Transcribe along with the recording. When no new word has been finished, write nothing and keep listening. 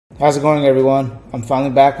How's it going, everyone? I'm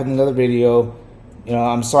finally back with another video.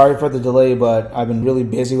 I'm sorry for the delay, but I've been really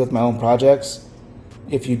busy with my own projects.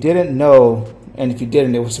 If you didn't know, and if you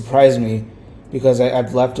didn't, it would surprise me because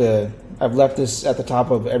I've left this at the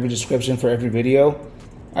top of every description for every video.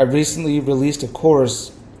 I recently released a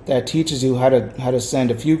course that teaches you how to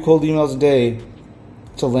send a few cold emails a day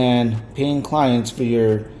to land paying clients for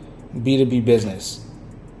your B2B business.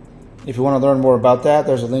 If you want to learn more about that,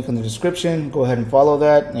 there's a link in the description. Go ahead and follow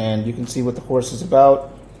that, and you can see what the course is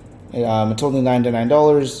about. It's only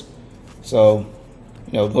 $99, so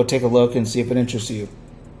go take a look and see if it interests you.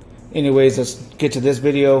 Anyways, let's get to this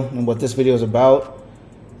video and what this video is about.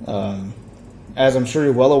 As I'm sure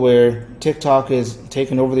you're well aware, TikTok is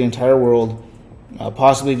taking over the entire world,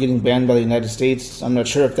 possibly getting banned by the United States. I'm not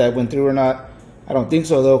sure if that went through or not. I don't think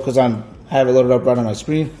so though, because I have it loaded up right on my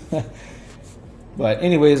screen. But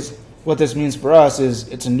anyways, what this means for us is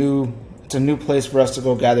it's a new place for us to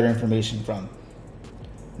go gather information from.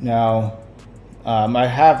 Now, I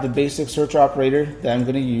have the basic search operator that I'm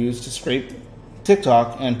going to use to scrape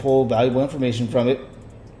TikTok and pull valuable information from it.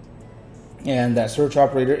 And that search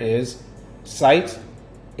operator is site,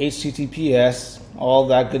 HTTPS, all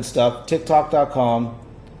that good stuff, tiktok.com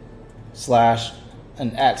 /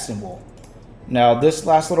 an @ Now, this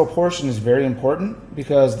last little portion is very important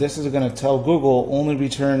because this is going to tell Google only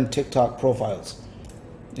return TikTok profiles.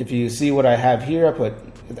 If you see what I have here, I put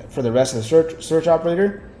for the rest of the search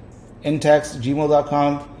operator, in-text,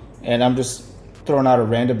 gmail.com, and I'm just throwing out a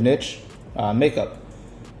random niche, makeup.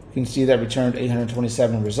 You can see that returned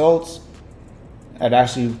 827 results. I'd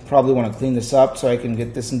actually probably want to clean this up so I can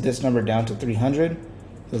get this number down to 300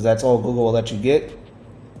 because that's all Google will let you get.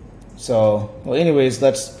 So, well, anyways,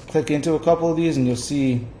 let's click into a couple of these and you'll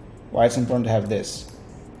see why it's important to have this.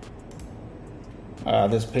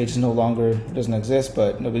 This page doesn't exist,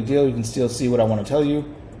 but no big deal. You can still see what I want to tell you.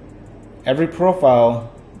 Every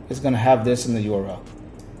profile is going to have this in the URL,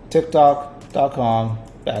 tiktok.com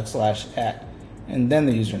 / and then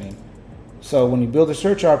the username. So when you build a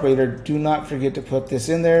search operator, do not forget to put this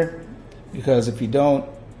in there because if you don't,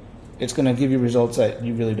 it's going to give you results that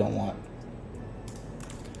you really don't want.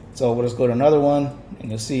 So we'll just go to another one and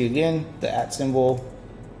you'll see again the @ symbol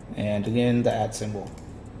and again the @ symbol.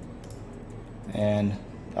 And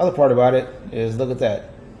the other part about it is look at that.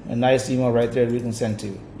 A nice email right there that we can send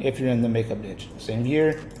to if you're in the makeup niche. Same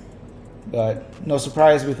here, but no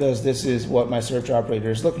surprise because this is what my search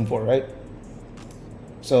operator is looking for, right?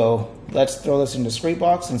 So let's throw this into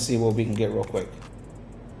Scrapebox and see what we can get real quick.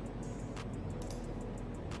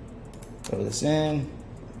 Throw this in,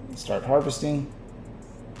 start harvesting.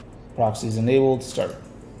 Proxy is enabled, start.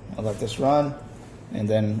 I'll let this run, and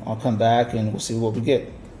then I'll come back and we'll see what we get.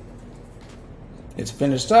 It's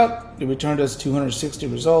finished up. It returned us 260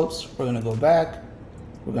 results. We're going to go back.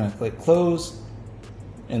 We're going to click close.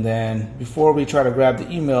 And then before we try to grab the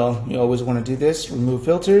email, you always want to do this, remove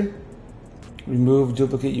filter, remove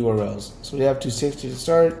duplicate URLs. So we have 260 to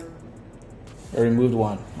start. I removed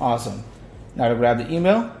one. Awesome. Now to grab the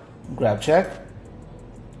email, grab check.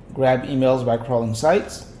 Grab emails by crawling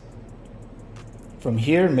sites. From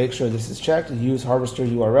here, make sure this is checked. Use harvester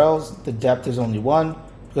URLs. The depth is only 1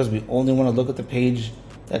 because we only want to look at the page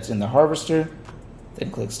that's in the harvester.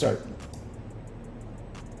 Then click start.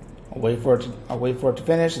 I'll wait for it to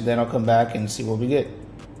finish, and then I'll come back and see what we get.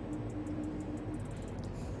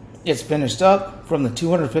 It's finished up. From the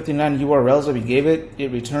 259 URLs that we gave it,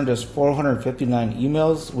 it returned us 459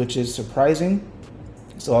 emails, which is surprising.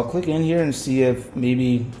 So I'll click in here and see if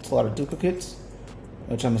maybe it's a lot of duplicates,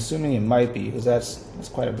 which I'm assuming it might be because that's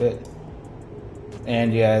quite a bit.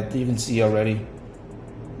 And yeah, you can see already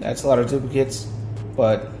that's a lot of duplicates.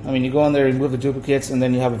 But I mean, you go in there, remove the duplicates, and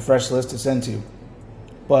then you have a fresh list to send to.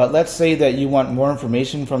 But let's say that you want more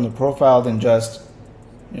information from the profile than just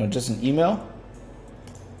an email.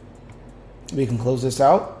 We can close this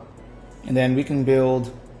out, and then we can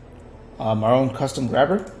build our own custom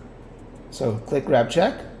grabber. So click grab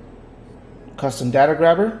check, custom data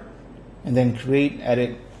grabber, and then create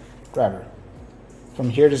edit grabber. From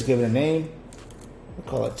here, just give it a name. We'll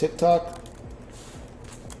call it TikTok.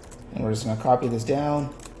 And we're just going to copy this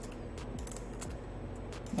down.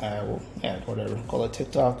 We'll add whatever. Call it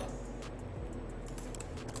TikTok.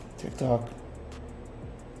 TikTok.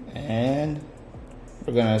 And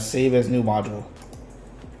we're going to save as new module.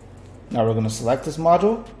 Now we're going to select this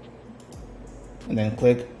module. And then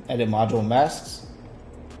click edit module masks.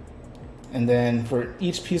 And then for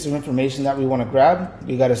each piece of information that we want to grab,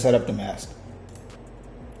 we got to set up the mask.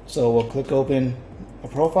 So we'll click open a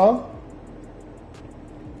profile.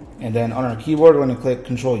 And then on our keyboard, we're going to click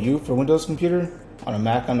Control U for Windows computer. On a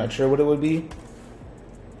Mac, I'm not sure what it would be.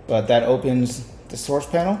 but that opens the source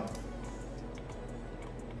panel.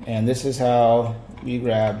 And this is how we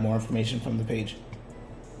grab more information from the page.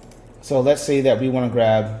 So let's say that we want to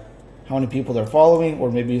grab how many people they're following,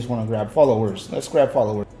 or maybe you just want to grab followers. Let's grab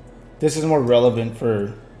followers. This is more relevant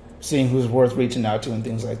for seeing who's worth reaching out to and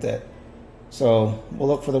things like that. So we'll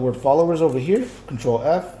look for the word followers over here, Control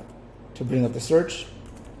F to bring up the search.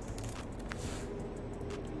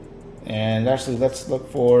 And actually, let's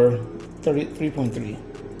look for 33.3.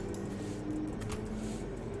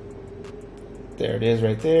 There it is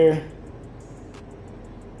right there.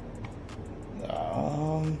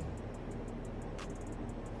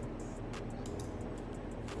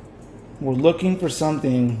 We're looking for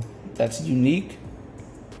something that's unique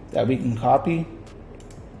that we can copy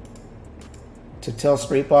to tell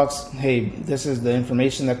Scrapebox, hey, this is the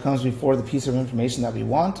information that comes before the piece of information that we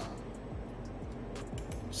want.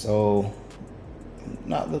 So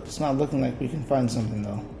it's not looking like we can find something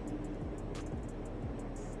though.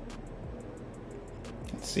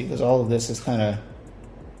 Let's see, because all of this is kind of,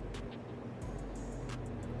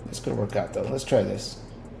 this could work out though. Let's try this.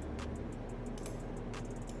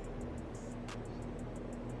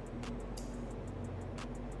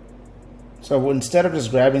 So instead of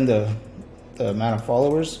just grabbing the amount of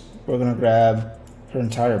followers, we're going to grab her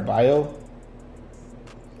entire bio,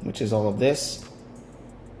 which is all of this.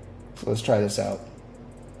 So let's try this out.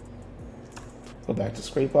 Go back to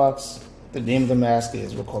Scrapebox. The name of the mask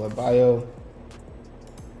is, we'll call it bio.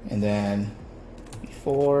 And then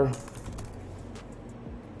before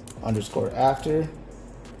underscore after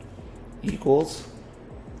equals,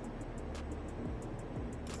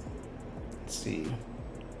 let's see,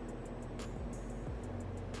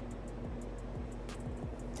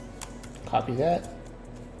 copy that,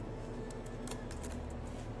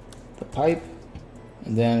 the pipe,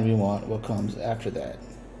 and then we want what comes after that.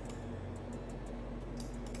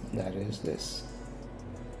 That is this.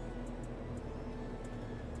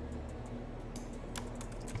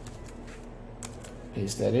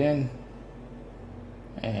 Paste that in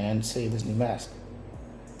and save this new mask.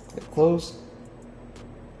 Click close.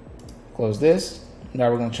 Close this. Now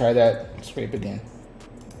we're going to try that scrape again.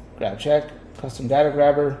 Grab check, custom data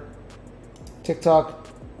grabber, TikTok,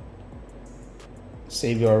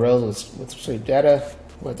 save URLs with scrape data,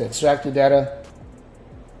 with the extracted data,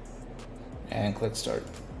 and click start.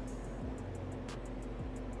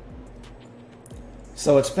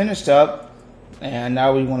 So it's finished up, and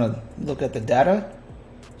now we want to look at the data.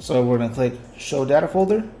 So we're going to click show data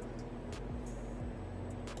folder,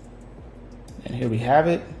 and here we have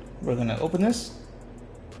it. We're going to open this,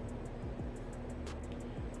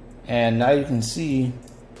 and now you can see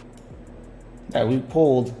that we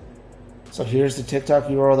pulled. So here's the TikTok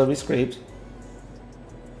URL that we scraped,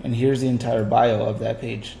 and here's the entire bio of that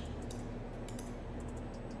page.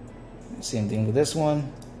 Same thing with this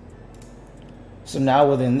one. So now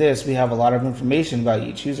within this, we have a lot of information about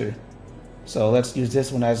each user. So let's use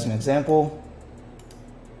this one as an example.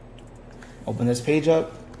 Open this page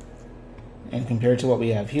up and compare it to what we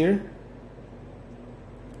have here.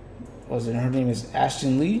 Her name is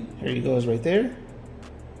Ashton Lee. Here he goes right there.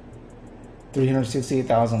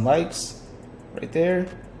 368,000 likes right there.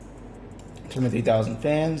 23,000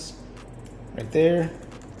 fans right there.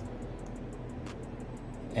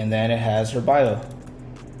 And then it has her bio.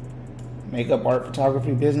 Makeup, art,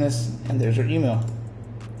 photography, business, and there's her email.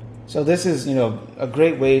 So this is, a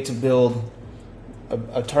great way to build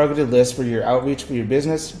a targeted list for your outreach for your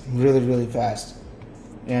business really, really fast.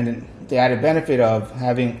 And the added benefit of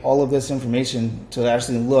having all of this information to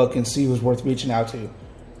actually look and see who's worth reaching out to.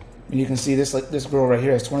 And you can see this girl right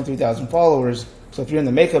here has 23,000 followers. So if you're in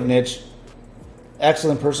the makeup niche,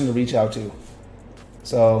 excellent person to reach out to.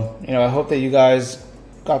 So, I hope that you guys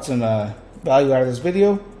got some value out of this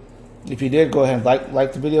video. If you did, go ahead and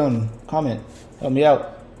like the video and comment. Help me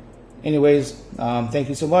out. Anyways, thank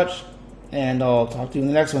you so much, and I'll talk to you in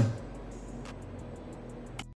the next one.